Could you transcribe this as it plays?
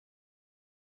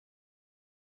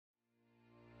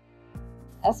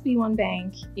SB1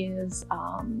 Bank is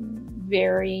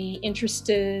very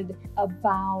interested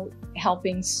about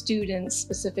helping students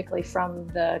specifically from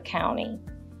the county.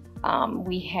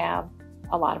 We have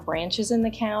a lot of branches in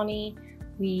the county.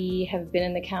 We have been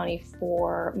in the county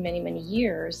for many, many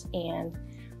years, and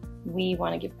we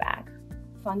want to give back.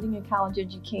 Funding a college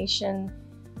education,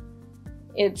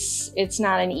 it's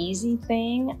not an easy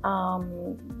thing.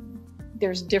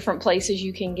 There's different places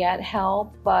you can get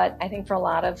help, but I think for a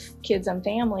lot of kids and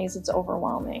families, it's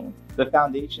overwhelming. The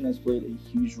foundation has played a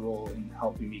huge role in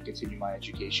helping me continue my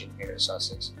education here at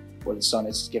Sussex. Where the Sun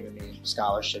has given me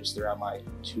scholarships throughout my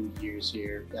 2 years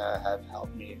here that have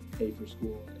helped me pay for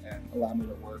school and allow me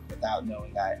to work without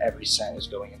knowing that every cent is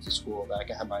going into school, that I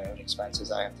can have my own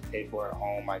expenses I have to pay for at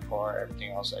home, my car,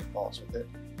 everything else that falls with it.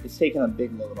 It's taken a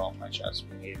big load off my chest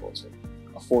being able to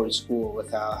afford a school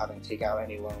without having to take out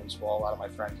any loans, while a lot of my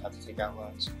friends have to take out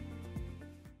loans.